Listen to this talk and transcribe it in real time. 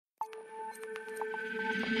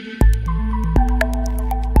Hello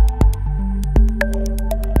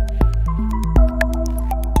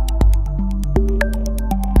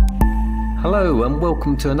and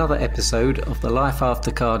welcome to another episode of the Life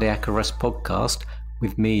After Cardiac Arrest podcast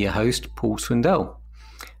with me, your host, Paul Swindell.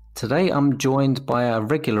 Today I'm joined by a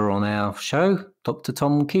regular on our show, Dr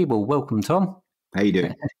Tom Keeble. Welcome, Tom. How you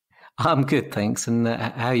doing? I'm good, thanks. And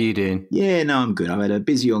how are you doing? Yeah, no, I'm good. I've had a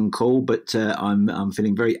busy on call, but I'm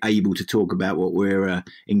feeling very able to talk about what we're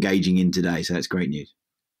engaging in today. So that's great news.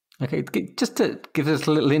 Okay, just to give us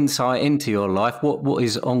a little insight into your life, what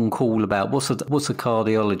is on call about? What's a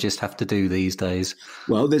cardiologist have to do these days?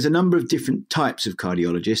 Well, there's a number of different types of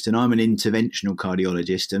cardiologists, and I'm an interventional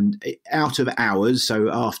cardiologist. And out of hours, so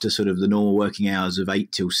after sort of the normal working hours of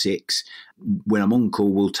 8 till 6, when I'm on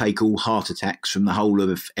call, we'll take all heart attacks from the whole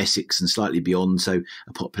of Essex and slightly beyond, so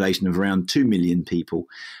a population of around 2 million people.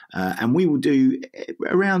 And we will do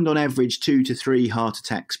around, on average, 2 to 3 heart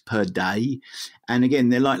attacks per day. And again,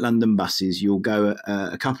 they're like London buses. You'll go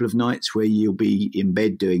a couple of nights where you'll be in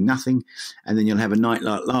bed doing nothing, and then you'll have a night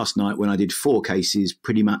like last night when I did 4 cases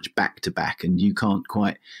pretty much back to back, and you can't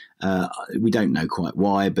quite we don't know quite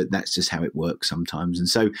why, but that's just how it works sometimes. And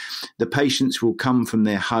so the patients will come from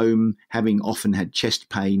their home having often had chest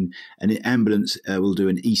pain, and an ambulance will do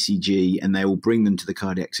an ECG, and they will bring them to the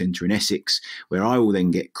cardiac centre in Essex, where I will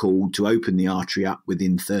then get called to open the artery up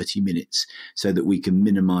within 30 minutes so that we can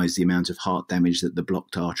minimise the amount of heart damage that the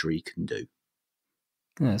blocked artery can do.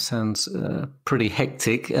 Yeah, sounds pretty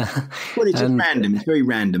hectic. Well, it's just random. It's very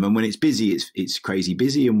random, and when it's busy, it's crazy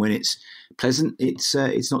busy, and when it's pleasant, it's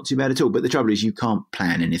not too bad at all. But the trouble is, you can't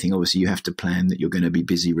plan anything. Obviously, you have to plan that you're going to be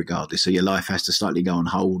busy regardless. So your life has to slightly go on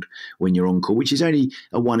hold when you're on call, which is only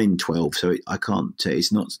a 1 in 12. So I can't.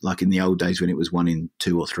 It's not like in the old days when it was 1 in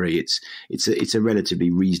 2 or 3. It's a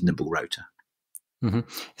relatively reasonable rota. Mm-hmm.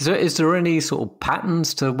 Is there any sort of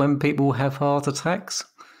patterns to when people have heart attacks?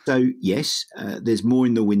 So, yes, there's more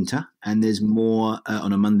in the winter, and there's more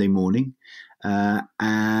on a Monday morning.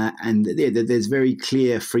 And there's very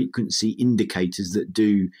clear frequency indicators that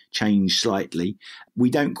do change slightly. We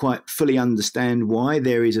don't quite fully understand why.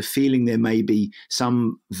 There is a feeling there may be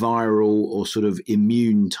some viral or sort of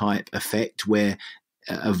immune type effect where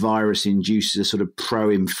a virus induces a sort of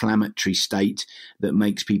pro-inflammatory state that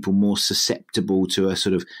makes people more susceptible to a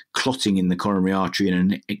sort of clotting in the coronary artery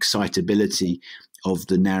and an excitability of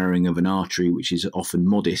the narrowing of an artery, which is often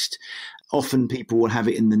modest. Often people will have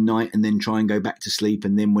it in the night and then try and go back to sleep,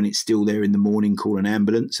 and then when it's still there in the morning, call an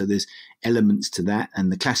ambulance. So there's elements to that.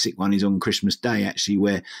 And the classic one is on Christmas Day, actually,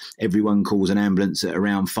 where everyone calls an ambulance at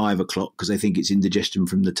around 5 o'clock because they think it's indigestion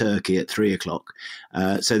from the turkey at 3 o'clock.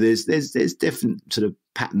 So there's different sort of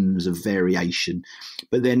patterns of variation.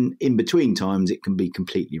 But then in between times, it can be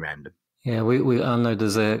completely random. Yeah, I know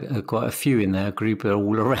there's quite a few in our group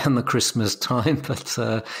all around the Christmas time, but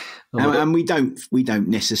and we don't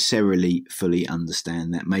necessarily fully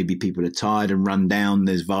understand that. Maybe people are tired and run down.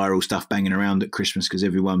 There's viral stuff banging around at Christmas because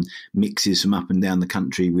everyone mixes from up and down the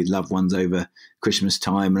country with loved ones over Christmas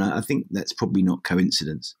time, and I think that's probably not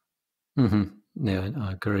coincidence. Mm-hmm. Yeah,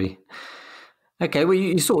 I agree. Okay, well,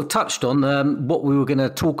 you sort of touched on what we were going to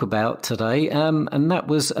talk about today, and that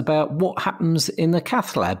was about what happens in the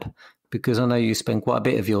Cathlab, because I know you spend quite a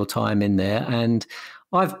bit of your time in there, and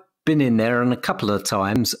I've been in there a couple of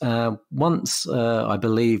times. Once, I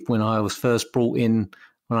believe, when I was first brought in,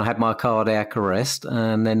 when I had my cardiac arrest,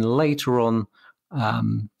 and then later on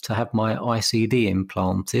to have my ICD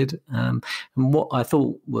implanted. And what I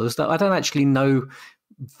thought was that I don't actually know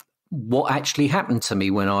what actually happened to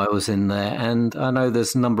me when I was in there. And I know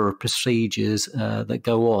there's a number of procedures that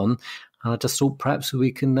go on. And I just thought perhaps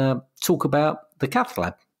we can talk about the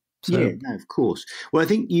Cathlab. So, yeah, no, of course. Well, I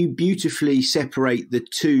think you beautifully separate the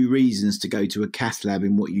two reasons to go to a cath lab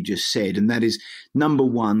in what you just said. And that is, number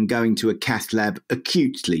one, going to a cath lab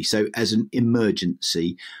acutely, so as an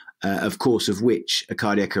emergency, of course, of which a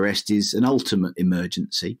cardiac arrest is an ultimate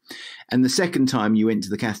emergency. And the second time you went to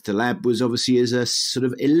the catheter lab was obviously as a sort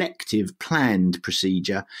of elective planned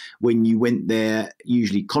procedure, when you went there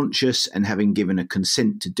usually conscious and having given a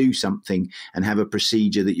consent to do something and have a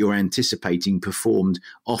procedure that you're anticipating performed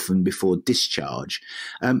often before discharge.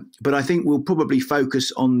 But I think we'll probably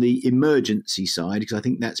focus on the emergency side, because I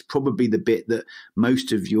think that's probably the bit that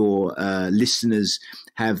most of your listeners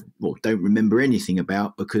have, or don't remember anything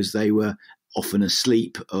about, because they were often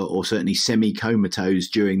asleep or certainly semi-comatose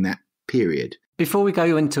during that period. Before we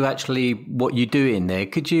go into actually what you do in there,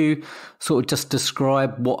 could you sort of just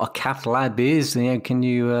describe what a cath lab is? You know, can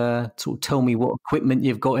you sort of tell me what equipment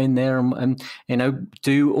you've got in there? And you know,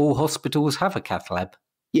 do all hospitals have a cath lab?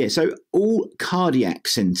 Yeah, so all cardiac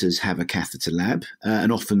centres have a catheter lab,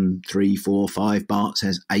 and often 3, 4, 5. Barts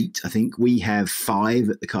has 8, I think. We have 5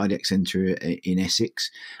 at the cardiac centre in Essex,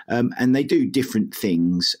 and they do different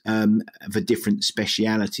things for different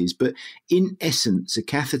specialities. But in essence, a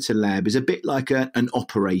catheter lab is a bit like an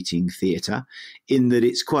operating theatre, in that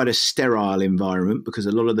it's quite a sterile environment, because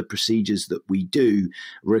a lot of the procedures that we do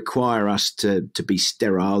require us to be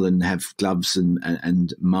sterile and have gloves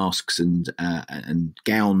and masks and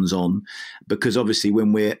gowns on, because obviously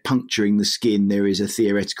when we're puncturing the skin, there is a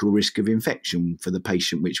theoretical risk of infection for the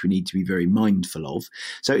patient, which we need to be very mindful of.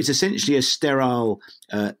 So it's essentially a sterile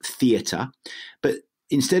theatre, but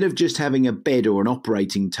instead of just having a bed or an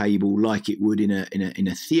operating table like it would in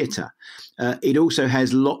a theatre, it also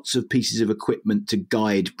has lots of pieces of equipment to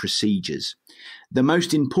guide procedures. The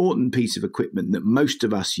most important piece of equipment that most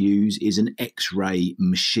of us use is an X-ray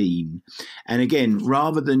machine. And again,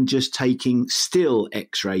 rather than just taking still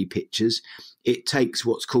X-ray pictures, it takes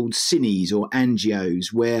what's called cines or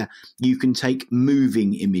angios, where you can take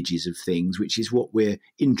moving images of things, which is what we're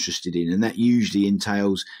interested in. And that usually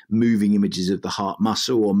entails moving images of the heart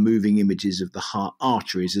muscle or moving images of the heart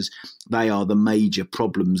arteries, as they are the major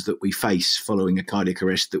problems that we face following a cardiac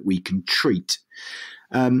arrest that we can treat.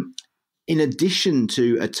 In addition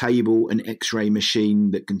to a table and X-ray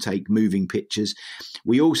machine that can take moving pictures,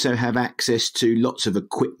 we also have access to lots of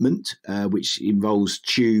equipment, which involves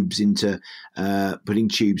tubes putting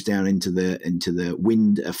tubes down into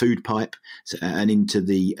the food pipe and into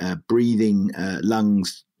the breathing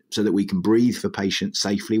lungs, so that we can breathe for patients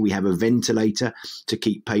safely. We have a ventilator to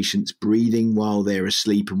keep patients breathing while they're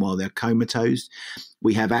asleep and while they're comatose.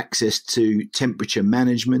 We have access to temperature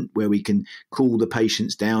management, where we can cool the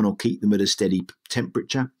patients down or keep them at a steady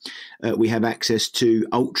temperature. We have access to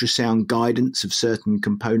ultrasound guidance of certain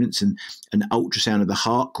components and an ultrasound of the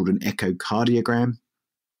heart called an echocardiogram.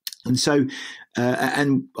 And so,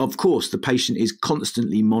 and of course, the patient is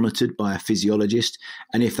constantly monitored by a physiologist.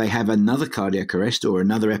 And if they have another cardiac arrest or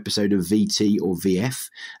another episode of VT or VF,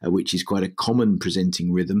 which is quite a common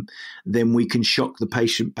presenting rhythm, then we can shock the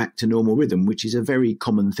patient back to normal rhythm, which is a very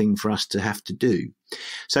common thing for us to have to do.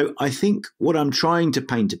 So I think what I'm trying to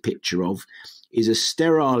paint a picture of is a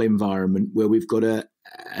sterile environment where we've got a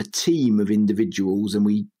team of individuals, and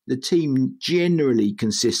the team generally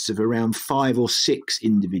consists of around 5 or 6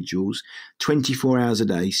 individuals, 24 hours a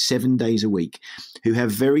day, 7 days a week, who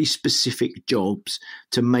have very specific jobs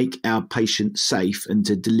to make our patients safe and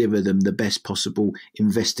to deliver them the best possible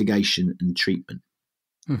investigation and treatment.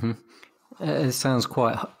 Mm-hmm. It sounds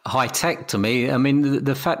quite high tech to me. I mean,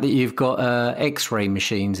 the fact that you've got X-ray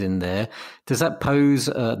machines in there, does that pose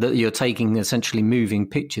that you're taking essentially moving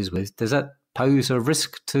pictures with? Does that pose a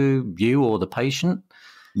risk to you or the patient?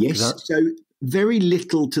 Yes. So very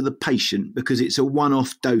little to the patient, because it's a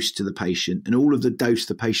one-off dose to the patient, and all of the dose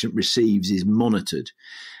the patient receives is monitored.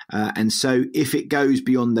 And so if it goes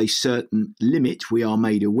beyond a certain limit, we are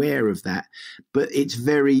made aware of that. But it's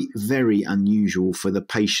very, very unusual for the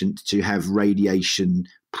patient to have radiation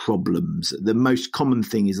problems. The most common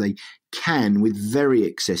thing is they can, with very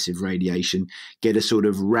excessive radiation, get a sort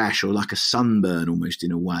of rash or like a sunburn almost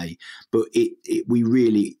in a way. But we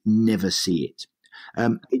really never see it.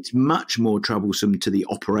 It's much more troublesome to the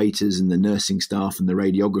operators and the nursing staff and the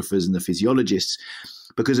radiographers and the physiologists,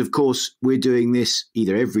 because, of course, we're doing this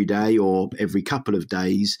either every day or every couple of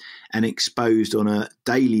days and exposed on a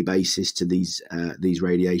daily basis to these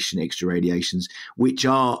extra radiations, which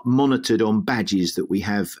are monitored on badges that we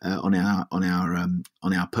have on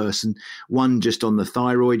our person. One just on the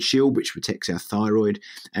thyroid shield, which protects our thyroid,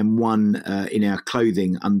 and one in our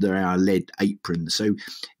clothing under our lead apron. So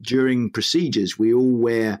during procedures, we all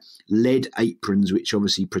wear lead aprons, which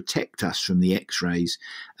obviously protect us from the X-rays,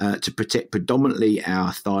 to protect predominantly our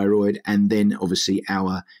thyroid, and then obviously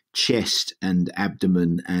our chest and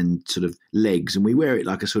abdomen and sort of legs. And we wear it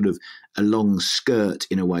like a sort of a long skirt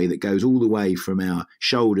in a way that goes all the way from our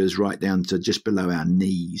shoulders right down to just below our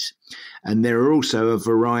knees. And there are also a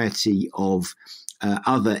variety of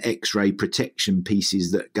other X-ray protection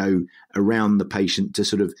pieces that go around the patient to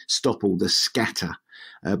sort of stop all the scatter.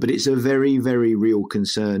 But it's a very, very real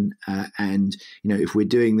concern. And, if we're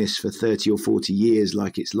doing this for 30 or 40 years,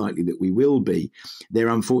 like it's likely that we will be, there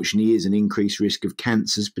unfortunately is an increased risk of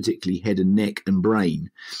cancers, particularly head and neck and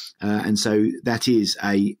brain. And so that is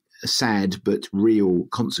a sad but real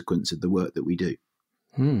consequence of the work that we do.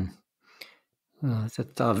 Oh,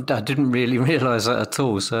 I didn't really realise that at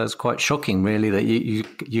all. So it's quite shocking, really, that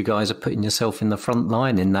you guys are putting yourself in the front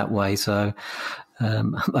line in that way. So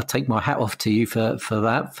I take my hat off to you for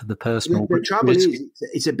that, for the personal. The trouble is,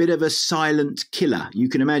 it's a bit of a silent killer. You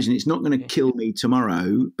can imagine it's not going to kill me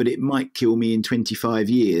tomorrow, but it might kill me in 25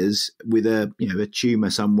 years with a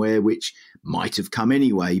tumour somewhere, which might have come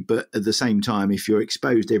anyway. But at the same time, if you're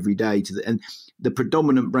exposed every day to and the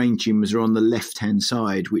predominant brain tumours are on the left-hand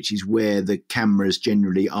side, which is where the cameras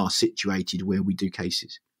generally are situated, where we do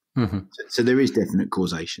cases. Mm-hmm. So there is definite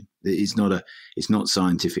causation. It's not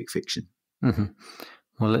scientific fiction. Mm-hmm.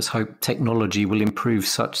 Well, let's hope technology will improve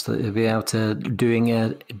such that you'll be able to do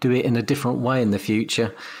it in a different way in the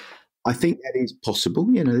future. I think that is possible.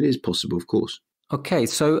 It is possible, of course. Okay,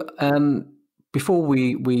 so before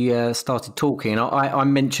we started talking, I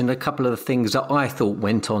mentioned a couple of the things that I thought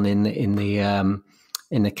went on in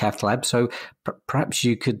the cath lab. So perhaps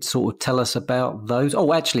you could sort of tell us about those.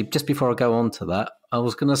 Oh, actually, just before I go on to that, I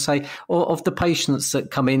was going to say, of the patients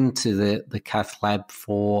that come into the cath lab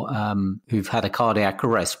for who've had a cardiac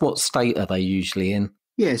arrest, what state are they usually in?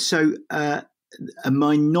 Yeah, so a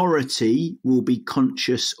minority will be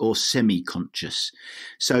conscious or semi-conscious.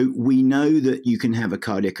 So we know that you can have a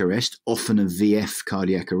cardiac arrest, often a VF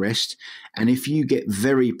cardiac arrest, and if you get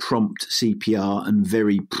very prompt CPR and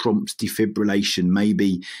very prompt defibrillation,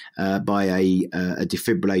 maybe by a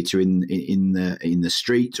defibrillator in the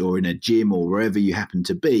street or in a gym or wherever you happen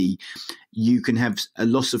to be, you can have a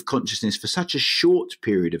loss of consciousness for such a short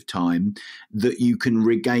period of time that you can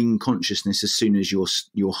regain consciousness as soon as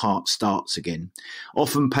your heart starts again.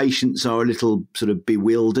 Often patients are a little sort of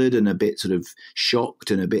bewildered and a bit sort of shocked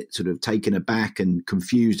and a bit sort of taken aback and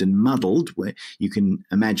confused and muddled, where you can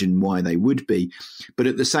imagine why they would be. But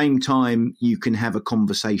at the same time, you can have a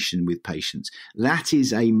conversation with patients. That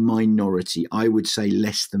is a minority. I would say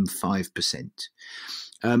less than 5%.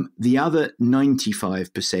 The other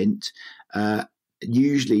 95%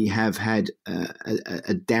 usually have had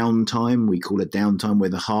a downtime. We call a downtime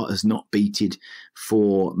where the heart has not beated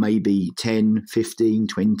for maybe 10, 15,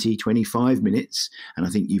 20, 25 minutes. And I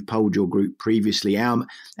think you've polled your group previously. Our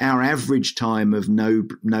average time of no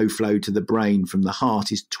flow to the brain from the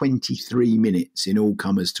heart is 23 minutes in all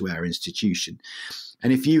comers to our institution.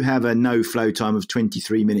 And if you have a no flow time of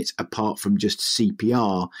 23 minutes apart from just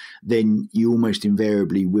CPR, then you almost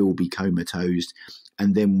invariably will be comatose.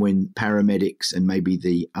 And then when paramedics and maybe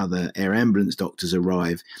the other air ambulance doctors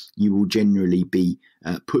arrive, you will generally be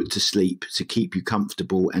put to sleep to keep you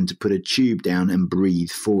comfortable and to put a tube down and breathe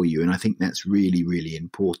for you. And I think that's really, really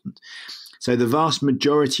important. So the vast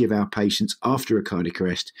majority of our patients after a cardiac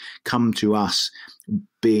arrest come to us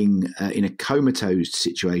being in a comatose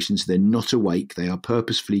situation, so they're not awake, they are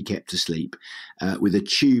purposefully kept asleep with a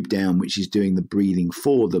tube down which is doing the breathing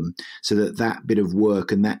for them, so that bit of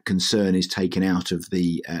work and that concern is taken out of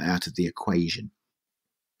the equation.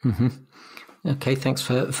 Mm-hmm. Okay, thanks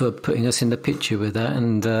for putting us in the picture with that,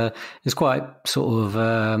 and it's quite sort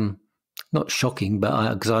of not shocking,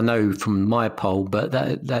 but because I know from my poll, but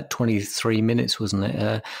that 23 minutes, wasn't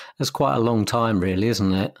it? That's quite a long time, really,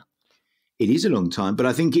 isn't it? It is a long time, but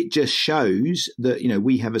I think it just shows that,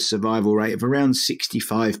 we have a survival rate of around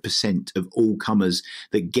 65% of all comers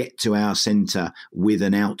that get to our centre with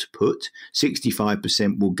an output.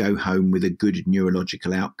 65% will go home with a good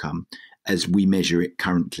neurological outcome as we measure it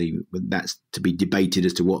currently. That's to be debated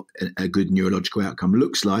as to what a good neurological outcome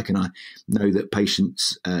looks like. And I know that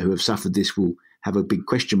patients who have suffered this will have a big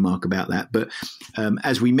question mark about that. But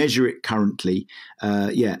as we measure it currently,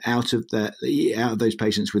 out of those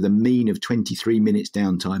patients with a mean of 23 minutes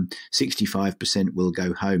downtime, 65% will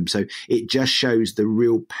go home. So it just shows the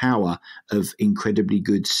real power of incredibly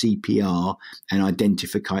good CPR and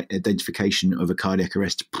identification of a cardiac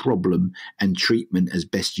arrest problem and treatment as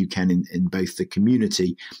best you can in both the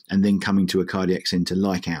community and then coming to a cardiac centre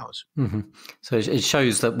like ours. Mm-hmm. So it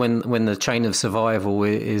shows that when the chain of survival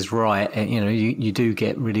is right, you do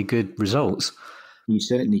get really good results. You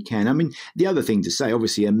certainly can. I mean, the other thing to say,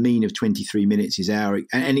 obviously, a mean of 23 minutes is and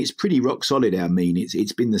it's pretty rock solid, our mean.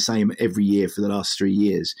 It's been the same every year for the last 3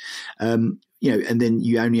 years. And then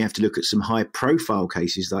you only have to look at some high-profile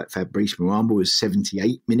cases like Fabrice Muamba was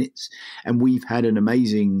 78 minutes. And we've had an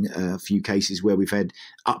amazing few cases where we've had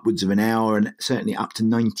upwards of an hour and certainly up to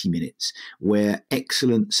 90 minutes where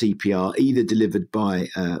excellent CPR, either delivered by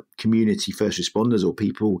community first responders or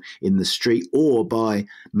people in the street or by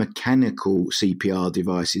mechanical CPR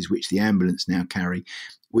devices, which the ambulance now carry,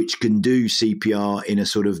 which can do CPR in a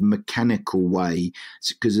sort of mechanical way,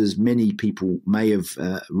 because as many people may have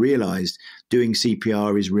realised, doing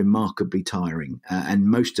CPR is remarkably tiring, and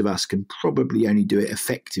most of us can probably only do it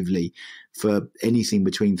effectively for anything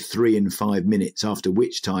between 3 and 5 minutes, after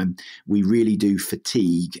which time we really do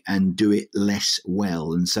fatigue and do it less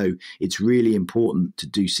well. And so it's really important to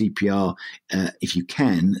do CPR if you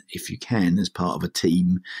can, as part of a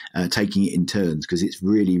team, taking it in turns, because it's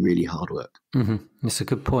really, really hard work. Mm-hmm. That's a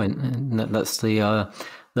good point. And that's the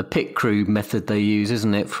pit crew method they use,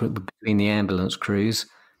 isn't it, between the ambulance crews?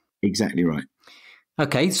 Exactly right.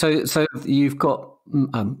 Okay, so you've got,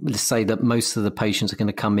 let's say that most of the patients are going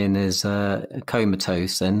to come in as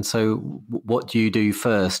comatose then. So what do you do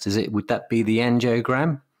first? Would that be the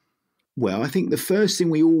angiogram? Well, I think the first thing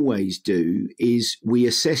we always do is we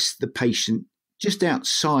assess the patient just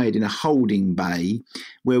outside in a holding bay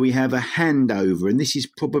where we have a handover. And this is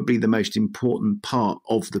probably the most important part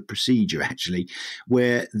of the procedure, actually,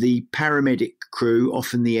 where the paramedic crew,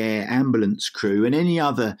 often the air ambulance crew, and any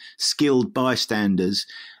other skilled bystanders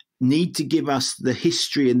need to give us the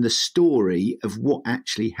history and the story of what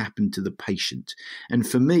actually happened to the patient. And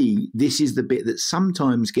for me, this is the bit that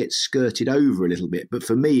sometimes gets skirted over a little bit, but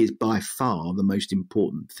for me is by far the most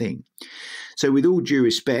important thing. So with all due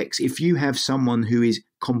respects, if you have someone who is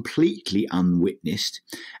completely unwitnessed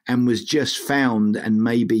and was just found and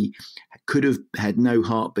maybe could have had no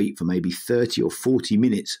heartbeat for maybe 30 or 40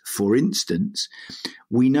 minutes, for instance,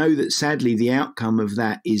 we know that sadly the outcome of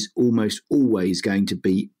that is almost always going to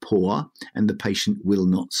be poor and the patient will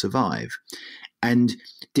not survive. And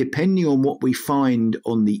depending on what we find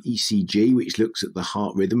on the ECG, which looks at the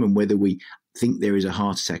heart rhythm and whether we think there is a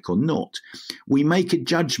heart attack or not, we make a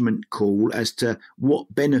judgment call as to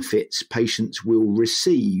what benefits patients will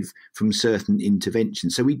receive from certain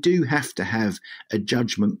interventions. So we do have to have a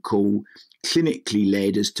judgment call, clinically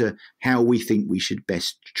led, as to how we think we should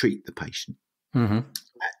best treat the patient. Mm-hmm.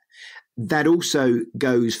 That also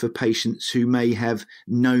goes for patients who may have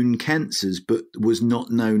known cancers but was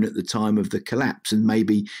not known at the time of the collapse, and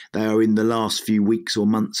maybe they are in the last few weeks or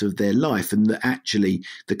months of their life, and that actually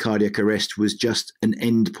the cardiac arrest was just an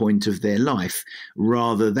end point of their life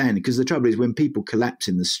rather than, because the trouble is when people collapse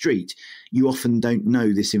in the street, you often don't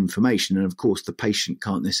know this information, and of course the patient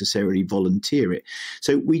can't necessarily volunteer it.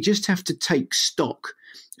 So we just have to take stock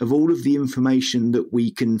of all of the information that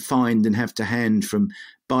we can find and have to hand from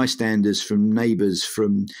bystanders, from neighbours,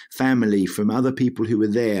 from family, from other people who were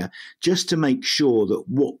there, just to make sure that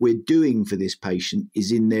what we're doing for this patient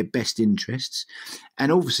is in their best interests, and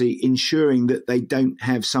obviously ensuring that they don't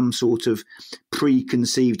have some sort of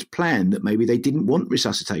preconceived plan that maybe they didn't want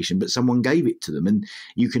resuscitation but someone gave it to them. And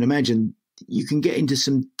you can imagine you can get into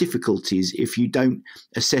some difficulties if you don't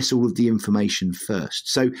assess all of the information first.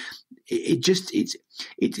 So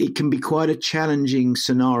it can be quite a challenging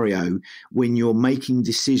scenario when you're making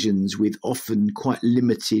decisions with often quite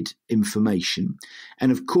limited information.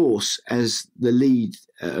 And of course, as the lead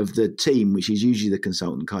of the team, which is usually the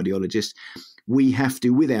consultant cardiologist, we have to,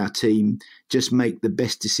 with our team, just make the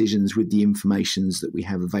best decisions with the informations that we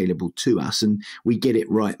have available to us, and we get it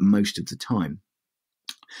right most of the time.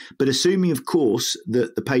 But assuming, of course,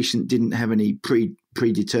 that the patient didn't have any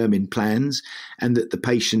predetermined plans and that the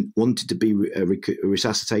patient wanted to be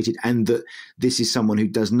resuscitated, and that this is someone who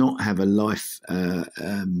does not have a life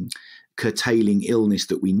curtailing illness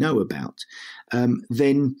that we know about,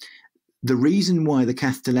 then the reason why the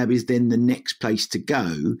catheter lab is then the next place to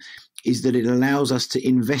go is that it allows us to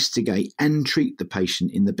investigate and treat the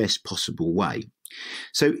patient in the best possible way.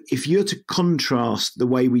 So if you're to contrast the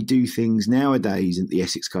way we do things nowadays at the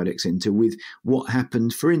Essex Cardiac Centre with what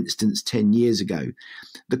happened, for instance, 10 years ago,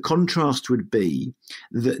 the contrast would be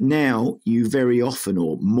that now you very often,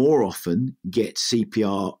 or more often, get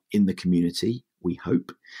CPR in the community, we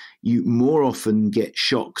hope. You more often get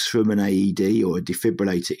shocks from an AED or a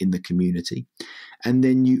defibrillator in the community. And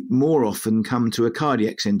then you more often come to a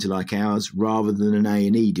cardiac centre like ours rather than an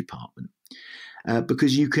A&E department.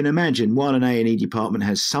 Because you can imagine, while an A&E department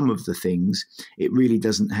has some of the things, it really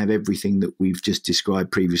doesn't have everything that we've just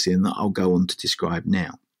described previously and that I'll go on to describe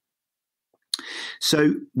now.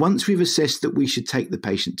 So once we've assessed that we should take the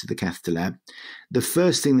patient to the catheter lab, the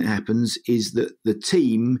first thing that happens is that the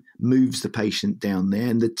team moves the patient down there,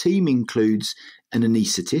 and the team includes an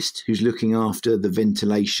anaesthetist who's looking after the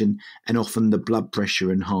ventilation and often the blood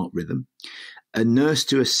pressure and heart rhythm, a nurse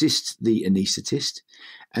to assist the anaesthetist,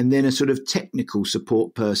 and then a sort of technical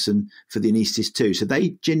support person for the anaesthetist too. So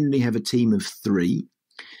they generally have a team of 3.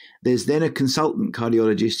 There's then a consultant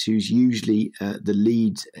cardiologist who's usually the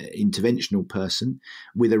lead interventional person,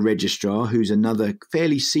 with a registrar who's another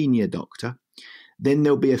fairly senior doctor. Then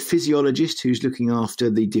there'll be a physiologist who's looking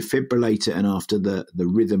after the defibrillator and after the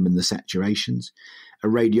rhythm and the saturations. a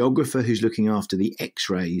radiographer who's looking after the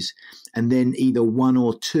x-rays, and then either one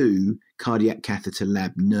or two cardiac catheter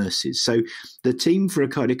lab nurses. So the team for a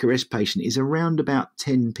cardiac arrest patient is around about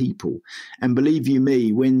 10 people. And believe you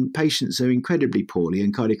me, when patients are incredibly poorly,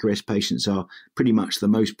 and cardiac arrest patients are pretty much the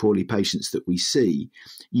most poorly patients that we see,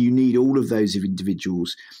 you need all of those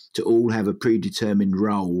individuals to all have a predetermined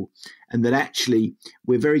role, and that actually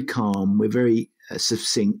we're very calm, we're very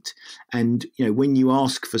succinct, and when you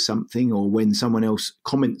ask for something or when someone else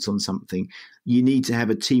comments on something, you need to have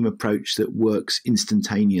a team approach that works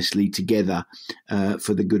instantaneously together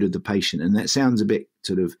for the good of the patient. And that sounds a bit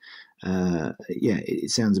sort of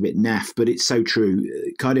it sounds a bit naff, but it's so true.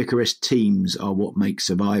 Cardiac arrest teams are what make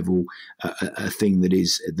survival a thing that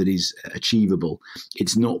is achievable.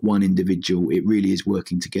 It's not one individual. It really is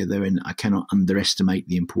working together, and I cannot underestimate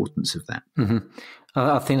the importance of that. Mm-hmm.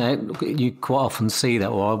 I think that you quite often see that,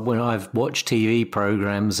 or when I've watched TV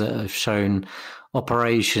programs that have shown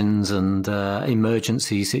operations and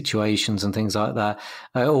emergency situations and things like that,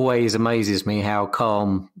 it always amazes me how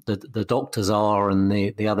calm the doctors are and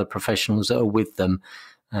the other professionals that are with them.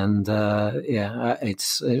 And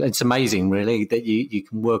it's amazing, really, that you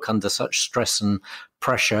can work under such stress and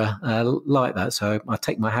pressure like that. So I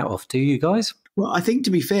take my hat off to you guys. Well, I think,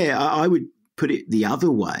 to be fair, I would put it the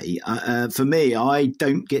other way. For me, I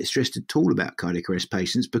don't get stressed at all about cardiac arrest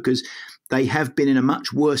patients because they have been in a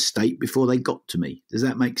much worse state before they got to me. Does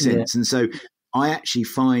that make sense? Yeah. And so I actually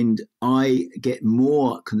find I get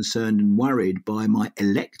more concerned and worried by my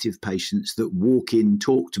elective patients that walk in,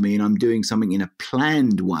 talk to me, and I'm doing something in a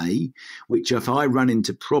planned way, which if I run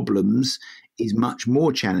into problems is much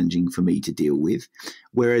more challenging for me to deal with.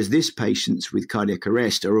 Whereas this patients with cardiac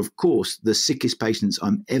arrest are, of course, the sickest patients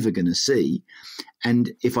I'm ever going to see.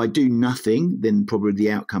 And if I do nothing, then probably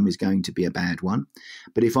the outcome is going to be a bad one.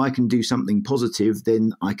 But if I can do something positive,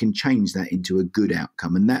 then I can change that into a good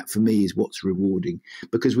outcome. And that, for me, is what's rewarding,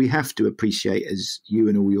 because we have to appreciate, as you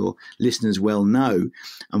and all your listeners well know,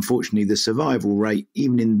 unfortunately, the survival rate,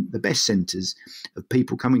 even in the best centres, of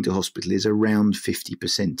people coming to hospital is around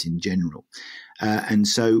 50% in general. And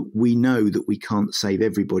so we know that we can't save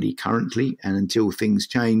everybody currently. And until things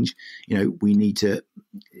change, we need to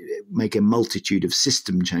make a multitude of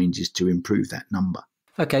system changes to improve that number.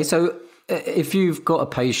 Okay, so if you've got a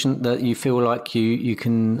patient that you feel like you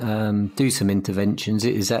can do some interventions,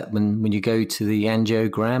 is that when you go to the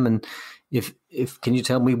angiogram? And if can you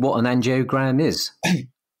tell me what an angiogram is?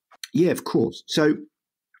 Yeah, of course. So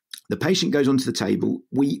the patient goes onto the table.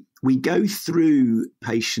 We go through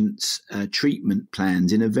patients' treatment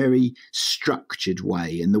plans in a very structured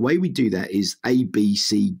way. And the way we do that is A, B,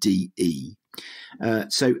 C, D, E.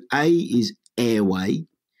 So A is airway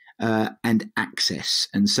and access.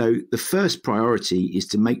 And so the first priority is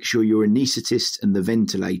to make sure your anaesthetist and the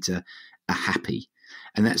ventilator are happy.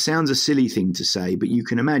 And that sounds a silly thing to say, but you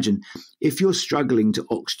can imagine if you're struggling to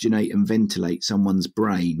oxygenate and ventilate someone's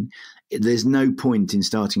brain, there's no point in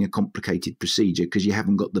starting a complicated procedure because you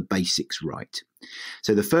haven't got the basics right.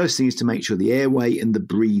 So the first thing is to make sure the airway and the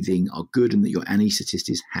breathing are good and that your anaesthetist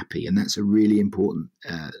is happy. And that's a really important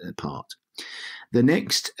part. The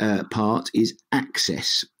next part is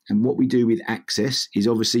access. And what we do with access is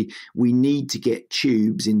obviously we need to get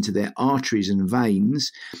tubes into their arteries and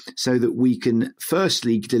veins so that we can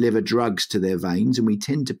firstly deliver drugs to their veins. And we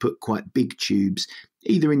tend to put quite big tubes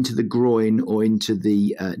either into the groin or into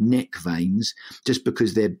the neck veins, just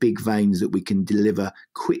because they're big veins that we can deliver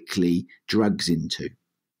quickly drugs into.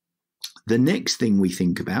 The next thing we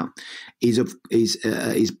think about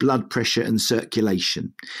is blood pressure and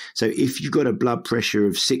circulation. So if you've got a blood pressure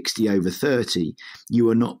of 60/30, you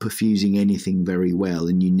are not perfusing anything very well,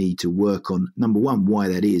 and you need to work on, number one, why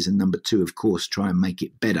that is, and number two, of course, try and make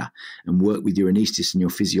it better and work with your anaesthetist and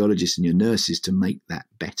your physiologist and your nurses to make that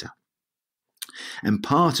better. And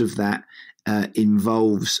part of that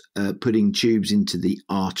involves putting tubes into the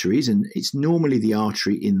arteries, and it's normally the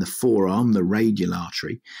artery in the forearm, the radial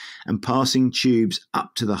artery, and passing tubes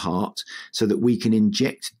up to the heart so that we can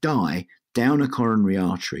inject dye down a coronary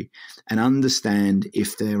artery and understand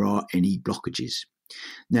if there are any blockages.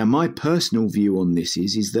 Now, my personal view on this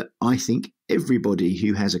is that I think everybody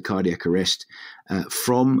who has a cardiac arrest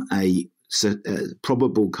from a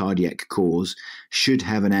probable cardiac cause should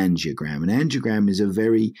have an angiogram. An angiogram is a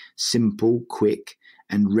very simple, quick,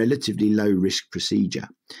 and relatively low-risk procedure.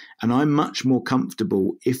 And I'm much more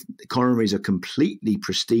comfortable if the coronaries are completely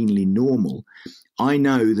pristinely normal. I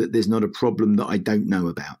know that there's not a problem that I don't know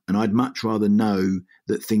about. And I'd much rather know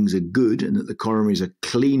that things are good and that the coronaries are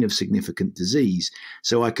clean of significant disease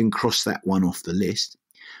so I can cross that one off the list.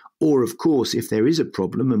 Or, of course, if there is a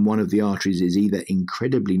problem and one of the arteries is either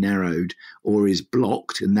incredibly narrowed or is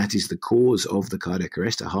blocked, and that is the cause of the cardiac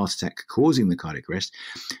arrest, a heart attack causing the cardiac arrest,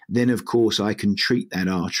 then, of course, I can treat that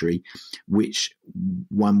artery, which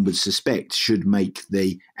one would suspect should make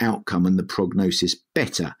the outcome and the prognosis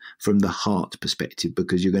better from the heart perspective,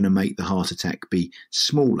 because you're going to make the heart attack be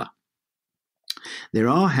smaller. There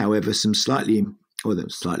are, however,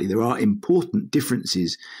 there are important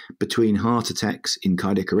differences between heart attacks in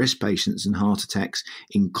cardiac arrest patients and heart attacks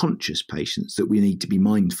in conscious patients that we need to be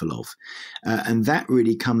mindful of. And that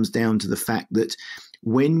really comes down to the fact that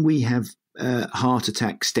when we have heart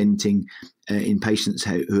attack stenting in patients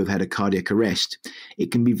who have had a cardiac arrest,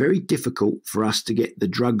 it can be very difficult for us to get the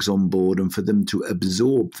drugs on board and for them to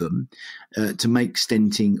absorb them to make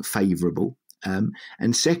stenting favourable.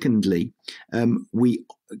 And secondly, we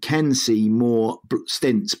can see more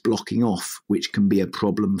stents blocking off, which can be a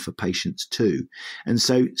problem for patients too. And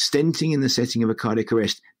so stenting in the setting of a cardiac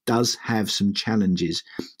arrest does have some challenges,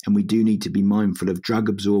 and we do need to be mindful of drug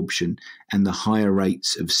absorption and the higher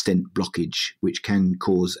rates of stent blockage, which can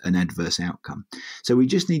cause an adverse outcome. So we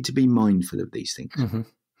just need to be mindful of these things. Mm-hmm.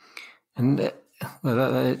 And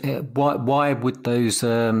why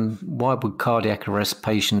would cardiac arrest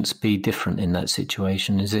patients be different in that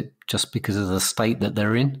situation? Is it just because of the state that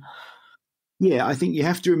they're in? Yeah, I think you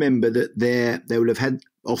have to remember that they will have had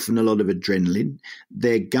often a lot of adrenaline.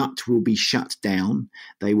 Their gut will be shut down.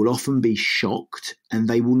 They will often be shocked, and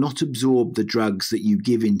they will not absorb the drugs that you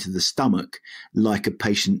give into the stomach like a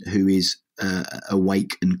patient who is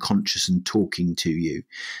awake and conscious and talking to you.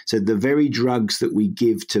 So the very drugs that we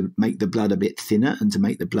give to make the blood a bit thinner and to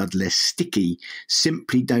make the blood less sticky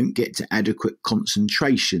simply don't get to adequate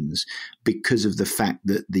concentrations because of the fact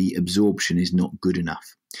that the absorption is not good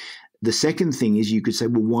enough. The second thing is, you could say,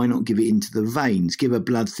 well, why not give it into the veins? Give a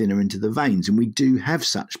blood thinner into the veins. And we do have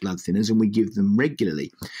such blood thinners, and we give them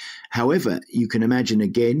regularly. However, you can imagine,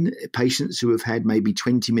 again, patients who have had maybe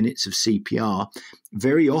 20 minutes of CPR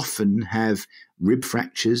very often have rib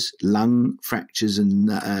fractures, lung fractures, and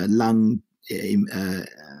lung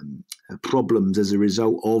problems as a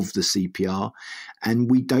result of the CPR,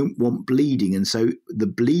 and we don't want bleeding. And so the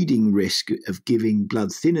bleeding risk of giving blood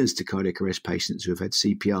thinners to cardiac arrest patients who have had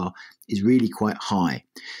CPR is really quite high.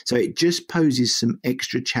 So it just poses some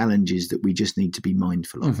extra challenges that we just need to be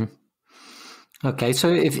mindful of. Mm-hmm. Okay, so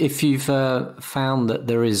if you've found that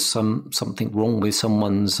there is something wrong with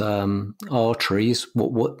someone's arteries,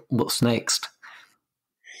 what's next?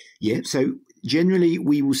 Yeah, so generally,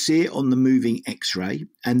 we will see it on the moving X-ray,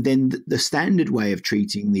 and then the standard way of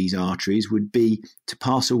treating these arteries would be to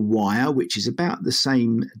pass a wire, which is about the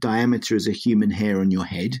same diameter as a human hair on your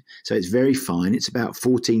head. So it's very fine. It's about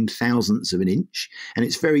 14 thousandths of an inch, and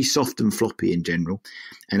it's very soft and floppy in general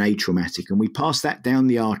and atraumatic. And we pass that down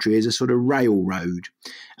the artery as a sort of railroad.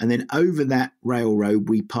 And then over that railroad,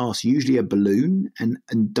 we pass usually a balloon and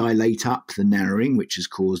dilate up the narrowing, which has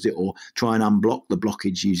caused it, or try and unblock the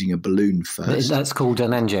blockage using a balloon first. That's called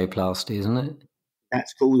an angioplasty, isn't it?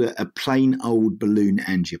 That's called a plain old balloon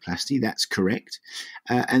angioplasty. That's correct.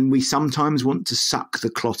 And we sometimes want to suck the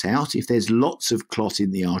clot out. If there's lots of clot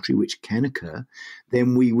in the artery, which can occur,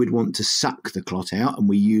 then we would want to suck the clot out. And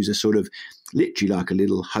we use a sort of literally like a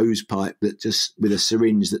little hose pipe that just with a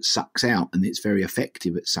syringe that sucks out. And it's very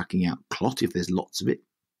effective at sucking out clot if there's lots of it.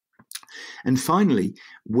 And finally,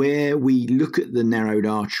 where we look at the narrowed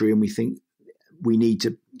artery and we think we need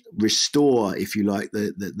to restore, if you like,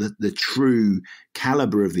 the true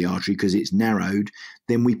caliber of the artery because it's narrowed,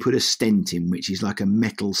 then we put a stent in, which is like a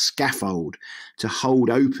metal scaffold to hold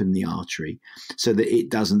open the artery so that it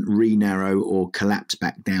doesn't re-narrow or collapse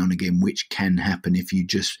back down again, which can happen if you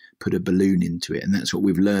just put a balloon into it. And that's what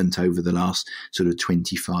we've learned over the last sort of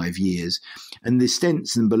 25 years. And the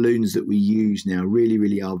stents and balloons that we use now really,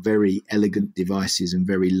 really are very elegant devices and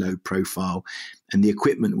very low profile. And the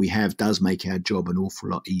equipment we have does make our job an awful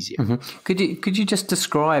lot easier. Mm-hmm. Could you just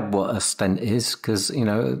describe what a stent is? Because, you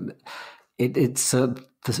know, it's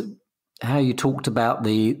how you talked about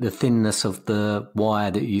the thinness of the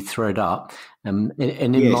wire that you thread up. And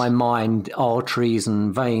in Yes. my mind, arteries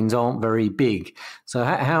and veins aren't very big. So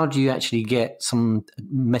how do you actually get some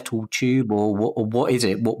metal tube, or what is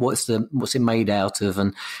it? What's it made out of,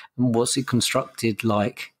 and what's it constructed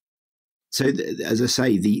like? So, as I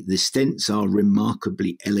say, the stents are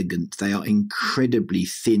remarkably elegant. They are incredibly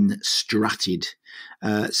thin strutted.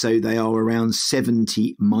 So they are around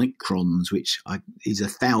 70 microns, which is a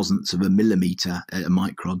thousandth of a millimeter, a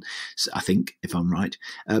micron, I think, if I'm right.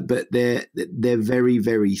 But they're very,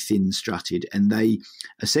 very thin strutted, and they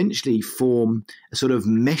essentially form a sort of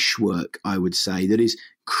meshwork, I would say, that is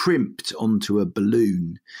crimped onto a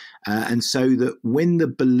balloon. And so that when the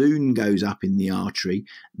balloon goes up in the artery,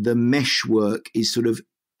 the meshwork is sort of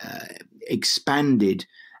expanded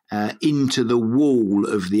into the wall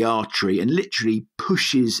of the artery and literally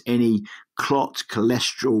pushes any clot,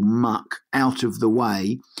 cholesterol, muck out of the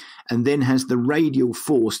way, and then has the radial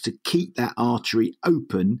force to keep that artery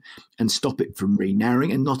open and stop it from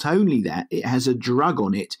re-narrowing. And not only that, it has a drug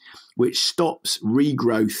on it which stops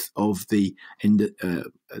regrowth of the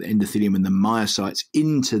endothelium and the myocytes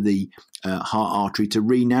into the heart artery to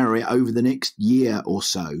re-narrow it over the next year or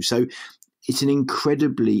so. So it's an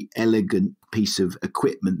incredibly elegant piece of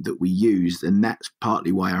equipment that we use, and that's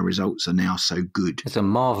partly why our results are now so good. It's a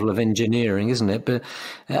marvel of engineering, isn't it? But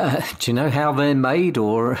do you know how they're made,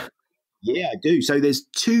 or? Yeah, I do. So there's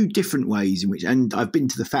two different ways in which, and I've been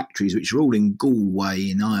to the factories, which are all in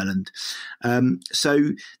Galway in Ireland.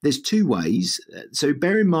 So there's two ways. So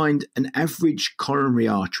bear in mind, an average coronary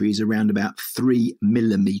artery is around about 3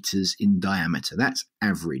 millimeters in diameter. That's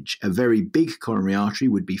average. A very big coronary artery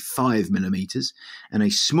would be 5 millimeters, and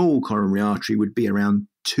a small coronary artery would be around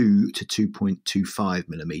 2 to 2.25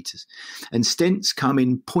 millimeters. And stents come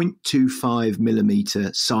in 0.25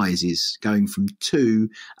 millimeter sizes, going from 2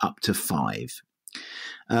 up to 5.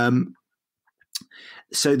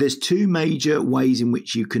 So there's two major ways in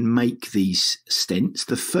which you can make these stents.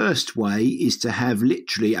 The first way is to have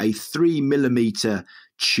literally a 3 millimeter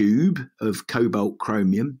tube of cobalt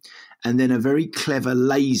chromium, and then a very clever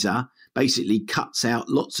laser basically cuts out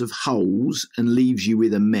lots of holes and leaves you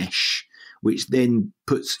with a mesh, which then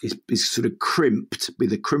is sort of crimped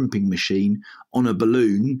with a crimping machine on a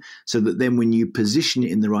balloon, so that then when you position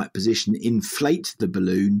it in the right position, inflate the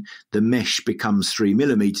balloon, the mesh becomes 3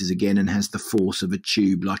 millimeters again and has the force of a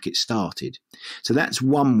tube like it started. So that's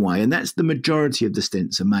one way, and that's the majority of the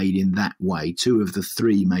stents are made in that way, 2 of the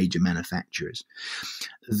 3 major manufacturers.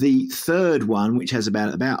 The third one, which has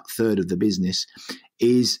about a third of the business,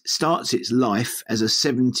 starts its life as a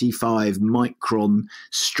 75 micron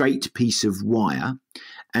straight piece of wire,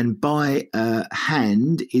 and by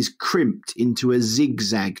hand is crimped into a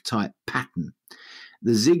zigzag type pattern.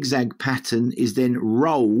 The zigzag pattern is then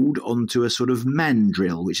rolled onto a sort of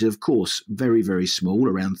mandrel, which is of course very, very small,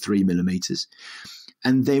 around 3 millimeters.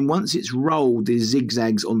 And then once it's rolled these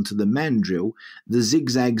zigzags onto the mandrel, the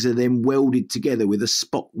zigzags are then welded together with a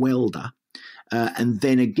spot welder. And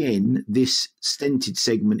then again, this stented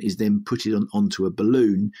segment is then put onto a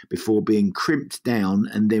balloon before being crimped down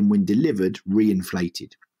and then, when delivered,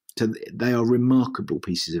 reinflated. So they are remarkable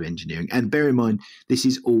pieces of engineering. And bear in mind, this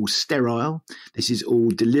is all sterile. This is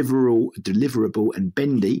all deliverable and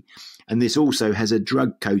bendy. And this also has a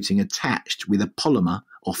drug coating attached with a polymer,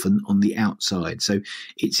 often on the outside. So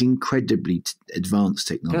it's incredibly advanced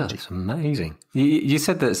technology. Yeah, it's amazing. You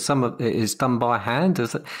said that some of it is done by hand.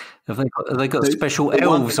 Have they got special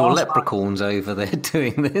elves or leprechauns over there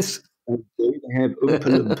doing this? They have Oompa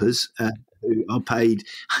Loompas who are paid,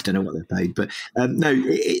 I don't know what they're paid, but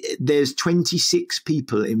there's 26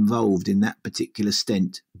 people involved in that particular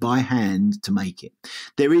stent by hand to make it.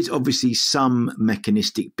 There is obviously some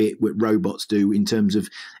mechanistic bit what robots do in terms of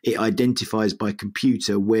it identifies by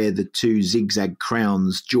computer where the 2 zigzag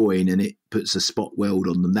crowns join and it puts a spot weld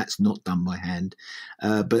on them. That's not done by hand.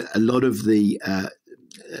 But a lot of the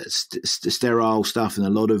sterile stuff and a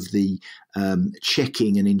lot of the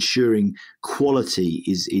checking and ensuring quality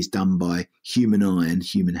is done by human eye and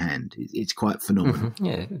human hand. It's quite phenomenal. Mm-hmm.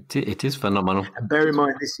 Yeah, it is phenomenal. And bear in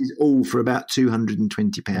mind, this is all for about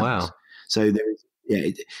 £220. Wow. So there is,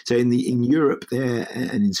 so in Europe there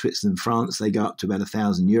and in Switzerland, France, they go up to about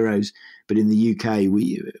 €1,000. But in the UK,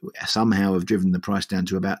 we somehow have driven the price down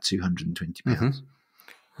to about £220. Mm-hmm.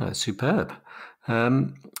 That's superb.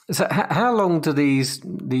 So how long do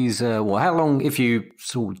how long, if you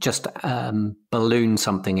sort of just balloon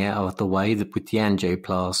something out of the way with the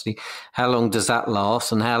angioplasty, how long does that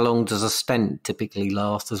last, and how long does a stent typically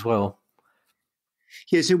last as well?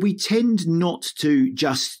 Yeah, so we tend not to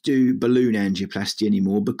just do balloon angioplasty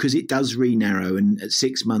anymore because it does re-narrow, and at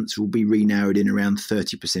 6 months will be re-narrowed in around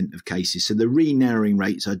 30% of cases. So the re-narrowing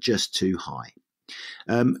rates are just too high.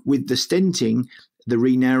 With the stenting, the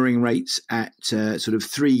re-narrowing rates at sort of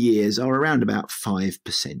 3 years are around about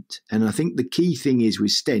 5%. And I think the key thing is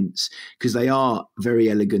with stents, because they are very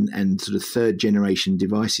elegant and sort of 3rd generation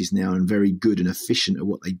devices now and very good and efficient at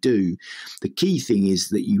what they do, the key thing is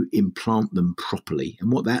that you implant them properly.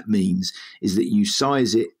 And what that means is that you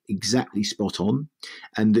size it exactly spot on,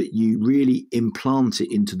 and that you really implant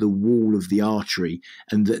it into the wall of the artery,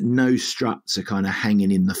 and that no struts are kind of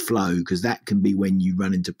hanging in the flow, because that can be when you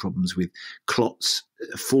run into problems with clots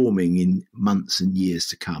forming in months and years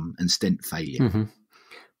to come and stent failure. Mm-hmm.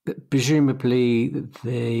 Presumably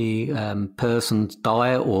the person's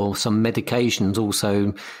diet or some medications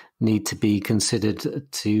also need to be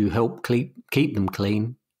considered to help keep them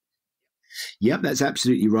clean. Yep, that's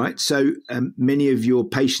absolutely right. So many of your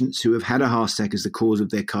patients who have had a heart attack as the cause of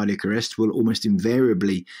their cardiac arrest will almost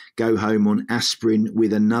invariably go home on aspirin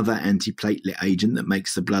with another antiplatelet agent that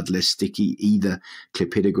makes the blood less sticky, either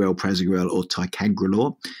clopidogrel, prasugrel, or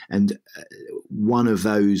ticagrelor. And one of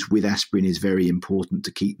those with aspirin is very important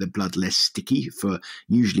to keep the blood less sticky for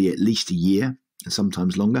usually at least a year, and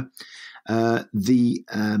sometimes longer. The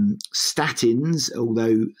statins,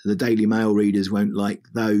 although the Daily Mail readers won't like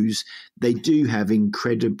those, they do have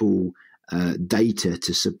incredible data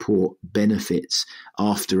to support benefits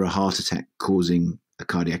after a heart attack causing a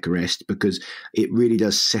cardiac arrest, because it really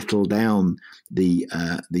does settle down the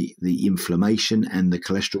inflammation and the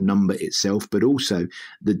cholesterol number itself, but also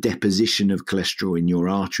the deposition of cholesterol in your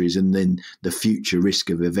arteries, and then the future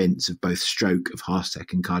risk of events of both stroke, of heart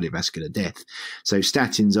attack, and cardiovascular death. So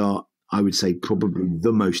statins are, I would say, probably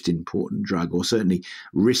the most important drug, or certainly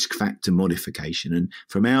risk factor modification. And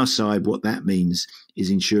from our side, what that means is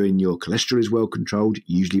ensuring your cholesterol is well controlled,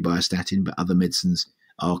 usually by a statin, but other medicines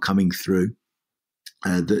are coming through.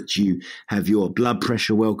 That you have your blood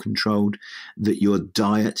pressure well controlled, that your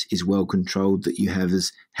diet is well controlled, that you have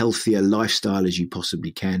as healthy a lifestyle as you possibly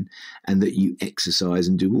can, and that you exercise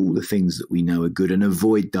and do all the things that we know are good, and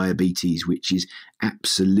avoid diabetes, which is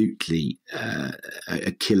absolutely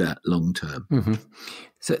a killer long term. Mm-hmm.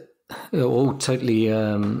 So all totally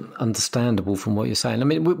understandable from what you're saying. I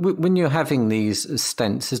mean, when you're having these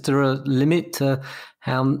stents, is there a limit to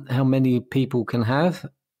how many people can have?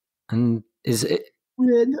 And is it...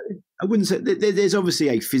 Yeah, no, I wouldn't say there's obviously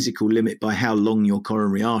a physical limit by how long your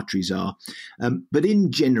coronary arteries are. But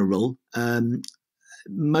in general,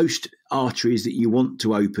 most arteries that you want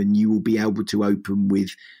to open, you will be able to open with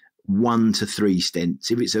 1 to 3 stents.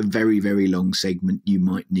 If it's a very, very long segment, you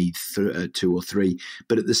might need 2 or 3.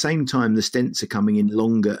 But at the same time, the stents are coming in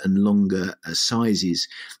longer and longer sizes.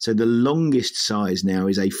 So the longest size now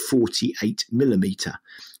is a 48 millimeter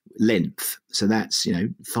length. So that's,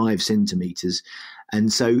 5 centimeters.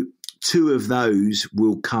 And so 2 of those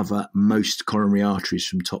will cover most coronary arteries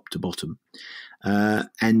from top to bottom.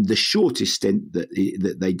 And the shortest stent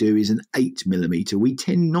that they do is an 8 millimeter. We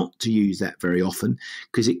tend not to use that very often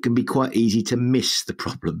because it can be quite easy to miss the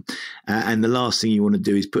problem. And the last thing you want to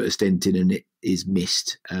do is put a stent in and it is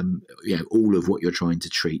missed, all of what you're trying to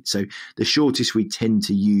treat. So the shortest we tend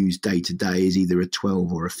to use day to day is either a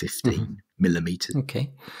 12 or a 15 millimeter.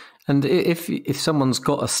 Okay. And if someone's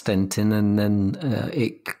got a stent in and then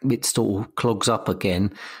it sort of clogs up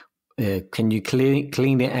again, can you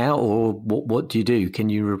clean it out, or what do you do? Can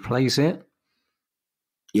you replace it?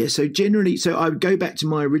 Yeah, so generally, I would go back to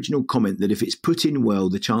my original comment that if it's put in well,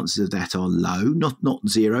 the chances of that are low, not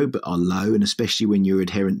zero, but are low, and especially when you're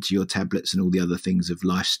adherent to your tablets and all the other things of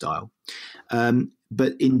lifestyle.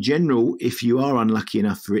 But in general, if you are unlucky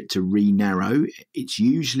enough for it to re-narrow, it's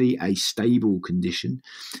usually a stable condition.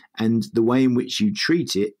 And the way in which you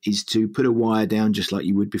treat it is to put a wire down just like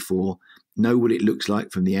you would before, know what it looks like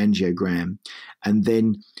from the angiogram, and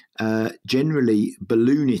then generally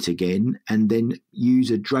balloon it again, and then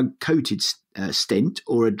use a drug-coated stent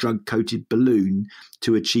or a drug-coated balloon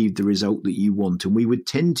to achieve the result that you want. And we would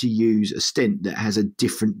tend to use a stent that has a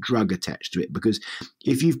different drug attached to it, because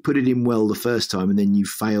if you've put it in well the first time and then you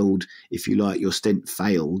failed, if you like, your stent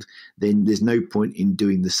failed, then there's no point in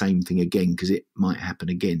doing the same thing again, because it might happen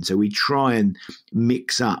again. So we try and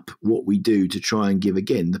mix up what we do to try and give,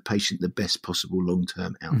 again, the patient the best possible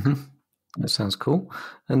long-term outcome. Mm-hmm. That sounds cool.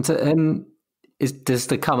 And does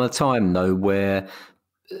there come a time, though, where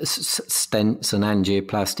stents and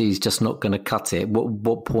angioplasty is just not going to cut it?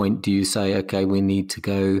 What point do you say, okay, we need to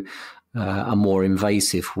go a more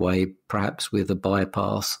invasive way, perhaps with a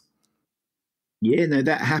bypass? Yeah, no,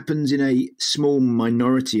 that happens in a small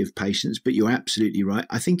minority of patients, but you're absolutely right.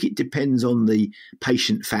 I think it depends on the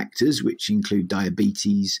patient factors, which include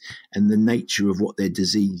diabetes and the nature of what their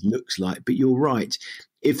disease looks like. But you're right.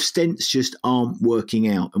 If stents just aren't working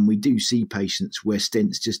out, and we do see patients where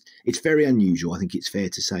stents it's very unusual, I think it's fair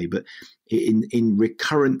to say, but in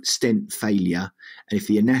recurrent stent failure, and if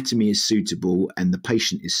the anatomy is suitable and the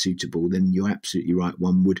patient is suitable, then you're absolutely right.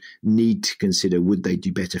 One would need to consider, would they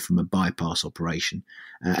do better from a bypass operation?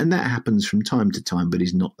 And that happens from time to time, but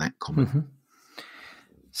is not that common. Mm-hmm.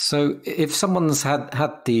 So if someone's had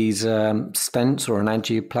these stents or an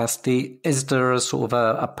angioplasty, is there a sort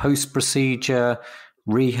of a post-procedure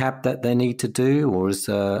rehab that they need to do, or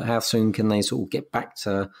how soon can they sort of get back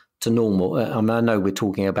to to normal? I mean, I know we're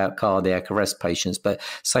talking about cardiac arrest patients, but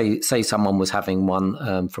say someone was having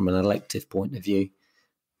one from an elective point of view.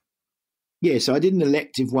 Yeah, so I did an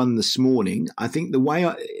elective one this morning. I think the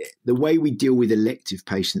way we deal with elective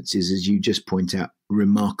patients is, as you just point out,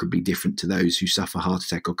 remarkably different to those who suffer heart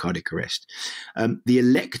attack or cardiac arrest. The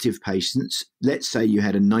elective patients, let's say you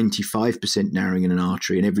had a 95% narrowing in an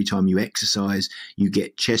artery, and every time you exercise, you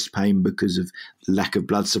get chest pain because of lack of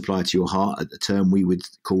blood supply to your heart, at the term we would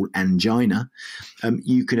call angina.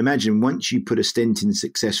 You can imagine once you put a stent in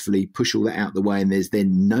successfully, push all that out the way, and there's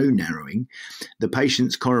then no narrowing, the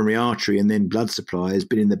patient's coronary artery and then blood supply has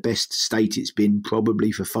been in the best state it's been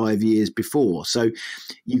probably for 5 years before. So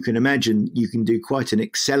you can imagine you can do quite an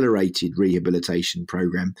accelerated rehabilitation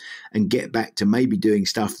program and get back to maybe doing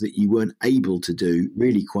stuff that you weren't able to do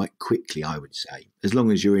really quite quickly, I would say, as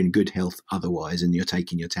long as you're in good health otherwise and you're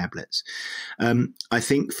taking your tablets. I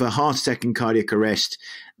think for heart attack and cardiac arrest,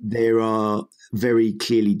 there are very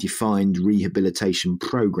clearly defined rehabilitation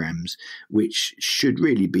programs which should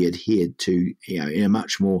really be adhered to, in a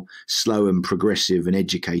much more slow and progressive and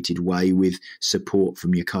educated way, with support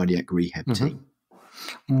from your cardiac rehab team.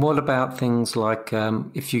 What about things like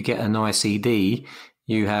if you get an ICD,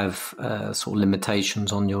 you have sort of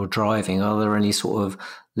limitations on your driving? Are there any sort of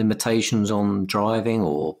limitations on driving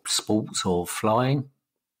or sports or flying?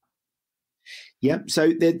 Yep.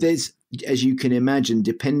 So there's, as you can imagine,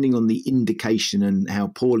 depending on the indication and how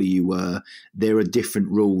poorly you were, there are different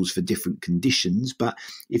rules for different conditions. But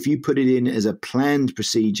if you put it in as a planned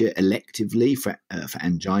procedure electively for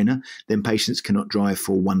angina, then patients cannot drive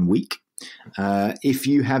for 1 week. If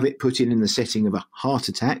you have it put in the setting of a heart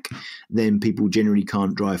attack, then people generally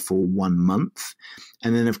can't drive for 1 month.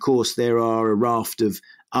 And then, of course, there are a raft of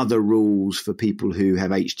other rules for people who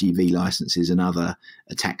have HGV licenses and other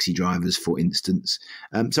taxi drivers, for instance.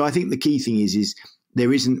 So I think the key thing is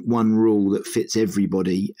there isn't one rule that fits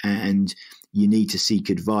everybody, and you need to seek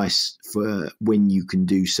advice for when you can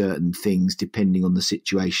do certain things depending on the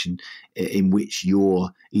situation in which your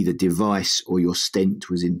either device or your stent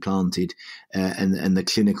was implanted, and the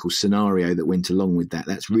clinical scenario that went along with that.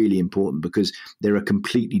 That's really important because there are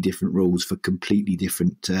completely different rules for completely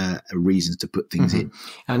different reasons to put things in.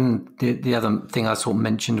 And the other thing I sort of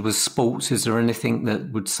mentioned was sports. Is there anything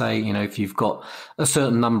that would say, if you've got a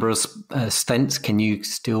certain number of stents, can you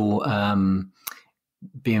still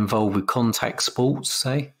be involved with contact sports,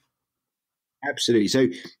 say? Absolutely. So,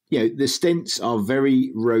 the stents are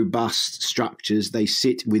very robust structures. They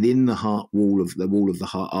sit within the heart wall of the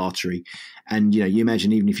heart artery. And, you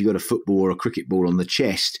imagine even if you've got a football or a cricket ball on the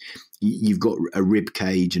chest, you've got a rib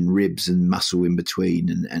cage and ribs and muscle in between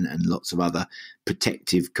and lots of other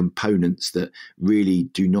protective components that really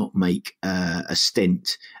do not make a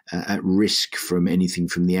stent at risk from anything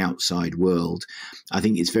from the outside world. I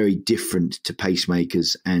think it's very different to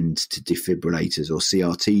pacemakers and to defibrillators or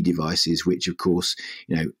CRT devices, which, of course,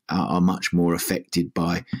 are much more affected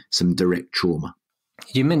by some direct trauma.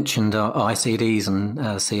 You mentioned ICDs and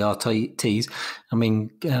CRTs. I mean,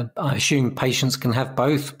 I assume patients can have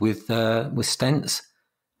both with stents?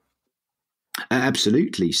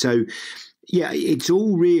 Absolutely. So, it's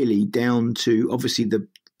all really down to obviously the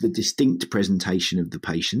distinct presentation of the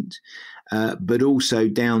patient, but also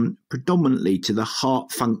down predominantly to the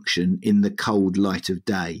heart function in the cold light of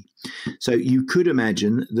day. So you could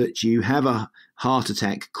imagine that you have a heart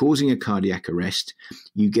attack causing a cardiac arrest.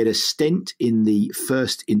 You get a stent in the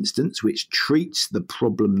first instance, which treats the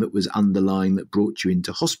problem that was underlying that brought you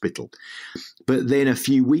into hospital. But then a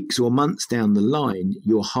few weeks or months down the line,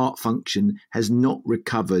 your heart function has not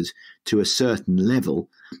recovered to a certain level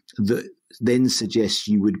that then suggests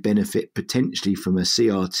you would benefit potentially from a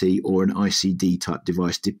CRT or an ICD type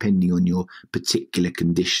device, depending on your particular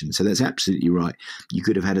condition. So that's absolutely right. You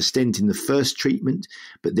could have had a stent in the first treatment,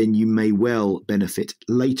 but then you may well benefit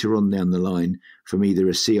later on down the line from either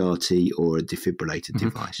a CRT or a defibrillator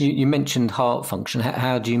device. You mentioned heart function.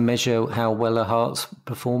 How do you measure how well a heart's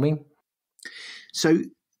performing? So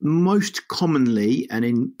most commonly, and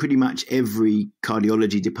in pretty much every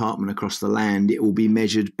cardiology department across the land, it will be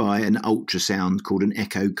measured by an ultrasound called an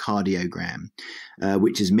echocardiogram,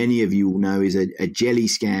 which, as many of you will know, is a jelly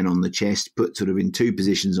scan on the chest, put sort of in two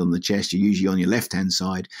positions on the chest. You're usually on your left-hand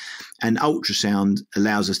side. And ultrasound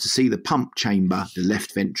allows us to see the pump chamber, the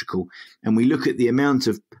left ventricle, and we look at the amount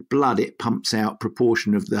of blood it pumps out,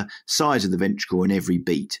 proportion of the size of the ventricle in every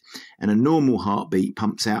beat. And a normal heartbeat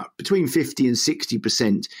pumps out between 50 and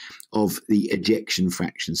 60% of the ejection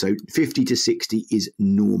fraction. So 50 to 60 is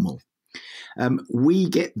normal. We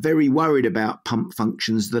get very worried about pump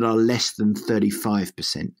functions that are less than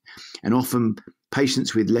 35%. And often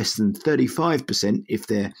Patients with less than 35%, if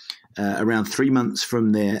they're around 3 months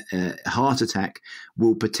from their heart attack,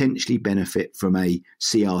 will potentially benefit from a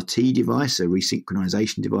CRT device, a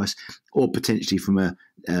resynchronization device, or potentially from a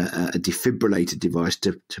defibrillator device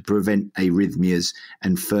to prevent arrhythmias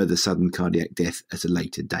and further sudden cardiac death at a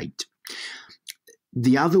later date.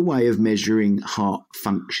 The other way of measuring heart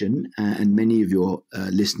function, and many of your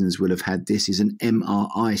listeners will have had this, is an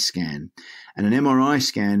MRI scan. And an MRI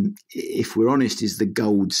scan, if we're honest, is the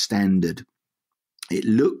gold standard. It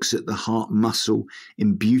looks at the heart muscle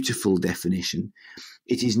in beautiful definition.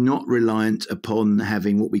 It is not reliant upon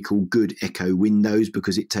having what we call good echo windows,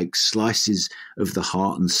 because it takes slices of the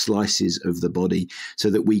heart and slices of the body so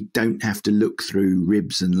that we don't have to look through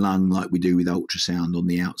ribs and lung like we do with ultrasound on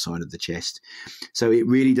the outside of the chest. So it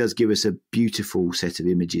really does give us a beautiful set of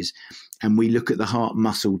images. And we look at the heart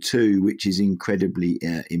muscle too, which is incredibly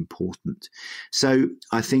important. So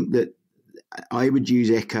I think that I would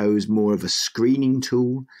use echo as more of a screening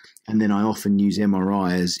tool, and then I often use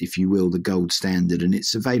MRI as, if you will, the gold standard, and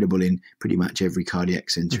it's available in pretty much every cardiac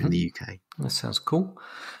centre in the UK. That sounds cool.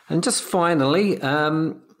 And just finally,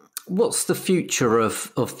 what's the future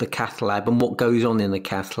of the cath lab and what goes on in the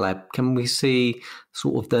cath lab? Can we see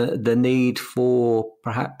sort of the need for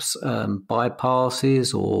perhaps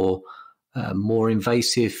bypasses or more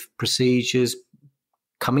invasive procedures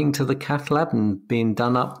coming to the cath lab and being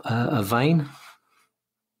done up a vein?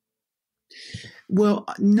 Well,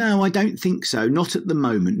 no, I don't think so. Not at the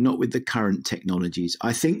moment, not with the current technologies.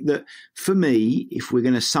 I think that for me, if we're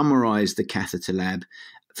going to summarise the catheter lab,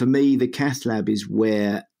 for me, the cath lab is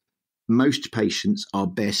where most patients are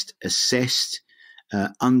best assessed,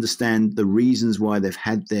 understand the reasons why they've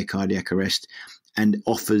had their cardiac arrest, and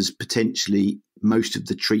offers potentially most of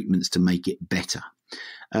the treatments to make it better.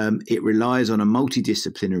 It relies on a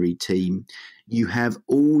multidisciplinary team. You have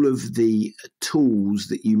all of the tools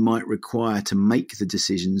that you might require to make the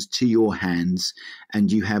decisions to your hands, and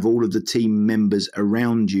you have all of the team members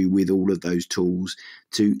around you with all of those tools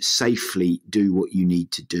to safely do what you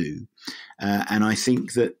need to do. And I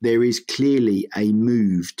think that there is clearly a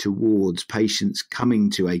move towards patients coming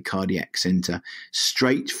to a cardiac centre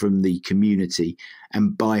straight from the community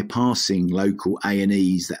and bypassing local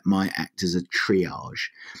A&Es that might act as a triage.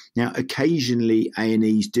 Now, occasionally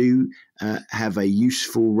A&Es do have a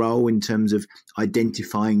useful role in terms of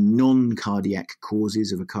identifying non-cardiac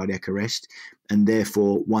causes of a cardiac arrest, and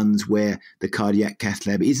therefore ones where the cardiac cath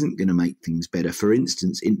lab isn't going to make things better. For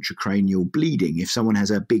instance, intracranial bleeding. If someone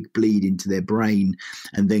has a big bleed into their brain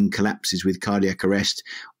and then collapses with cardiac arrest,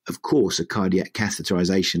 of course, a cardiac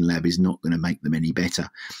catheterization lab is not going to make them any better.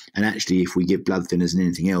 And actually, if we give blood thinners and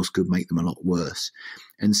anything else, could make them a lot worse.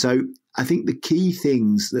 And so I think the key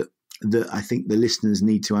things that I think the listeners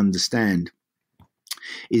need to understand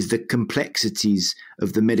is the complexities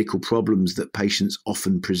of the medical problems that patients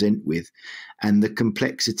often present with, and the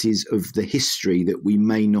complexities of the history that we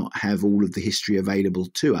may not have all of the history available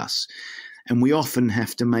to us. And we often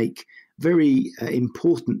have to make very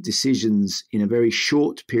important decisions in a very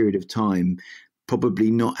short period of time, probably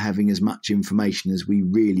not having as much information as we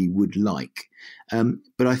really would like.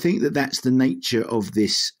 But I think that that's the nature of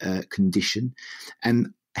this condition,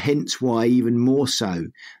 and hence why even more so,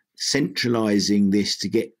 centralising this to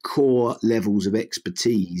get core levels of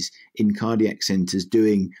expertise in cardiac centres.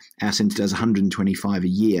 Our centre does 125 a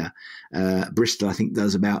year. Bristol, I think,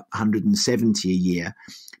 does about 170 a year.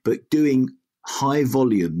 But doing high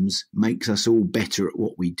volumes makes us all better at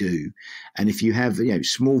what we do. And if you have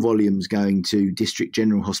small volumes going to district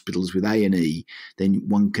general hospitals with A&E, then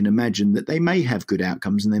one can imagine that they may have good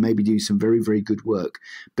outcomes and they maybe do some very, very good work.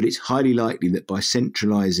 But it's highly likely that by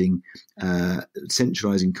centralising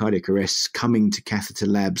cardiac arrests coming to catheter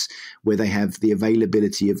labs where they have the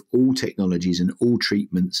availability of all technologies and all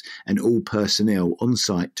treatments and all personnel on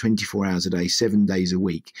site 24 hours a day, 7 days a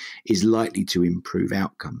week, is likely to improve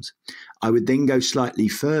outcomes. I would then go slightly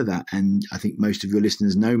further, and I think most of your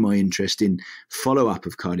listeners know my interest in follow-up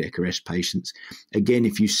of cardiac arrest patients. Again,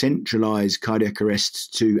 if you centralise cardiac arrests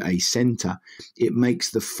to a centre, it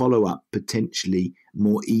makes the follow-up potentially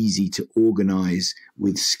more easy to organise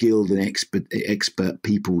with skilled and expert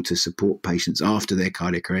people to support patients after their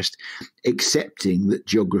cardiac arrest, accepting that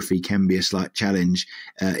geography can be a slight challenge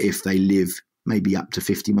if they live maybe up to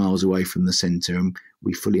 50 miles away from the centre, and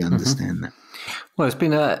we fully understand that. Well, it's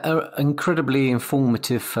been an incredibly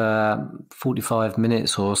informative 45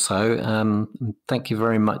 minutes or so. Thank you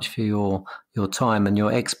very much for your time and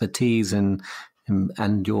your expertise and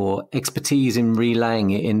and your expertise in relaying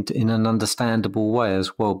it in an understandable way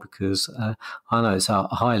as well, because I know it's a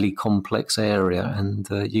highly complex area, and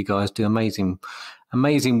you guys do amazing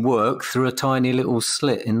work through a tiny little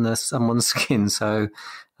slit in someone's skin. So,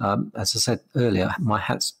 as I said earlier, my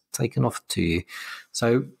hat's taken off to you.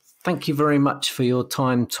 So thank you very much for your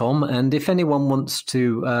time, Tom. And if anyone wants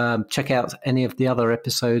to check out any of the other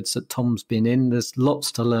episodes that Tom's been in, there's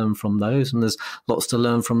lots to learn from those, and there's lots to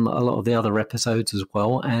learn from a lot of the other episodes as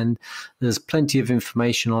well. And there's plenty of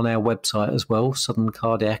information on our website as well,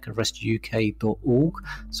 southerncardiacarrestuk.org.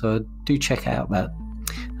 So do check out that.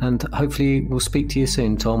 And hopefully we'll speak to you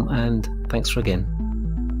soon, Tom, and thanks again.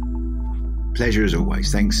 Pleasure as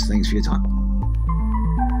always. Thanks for your time.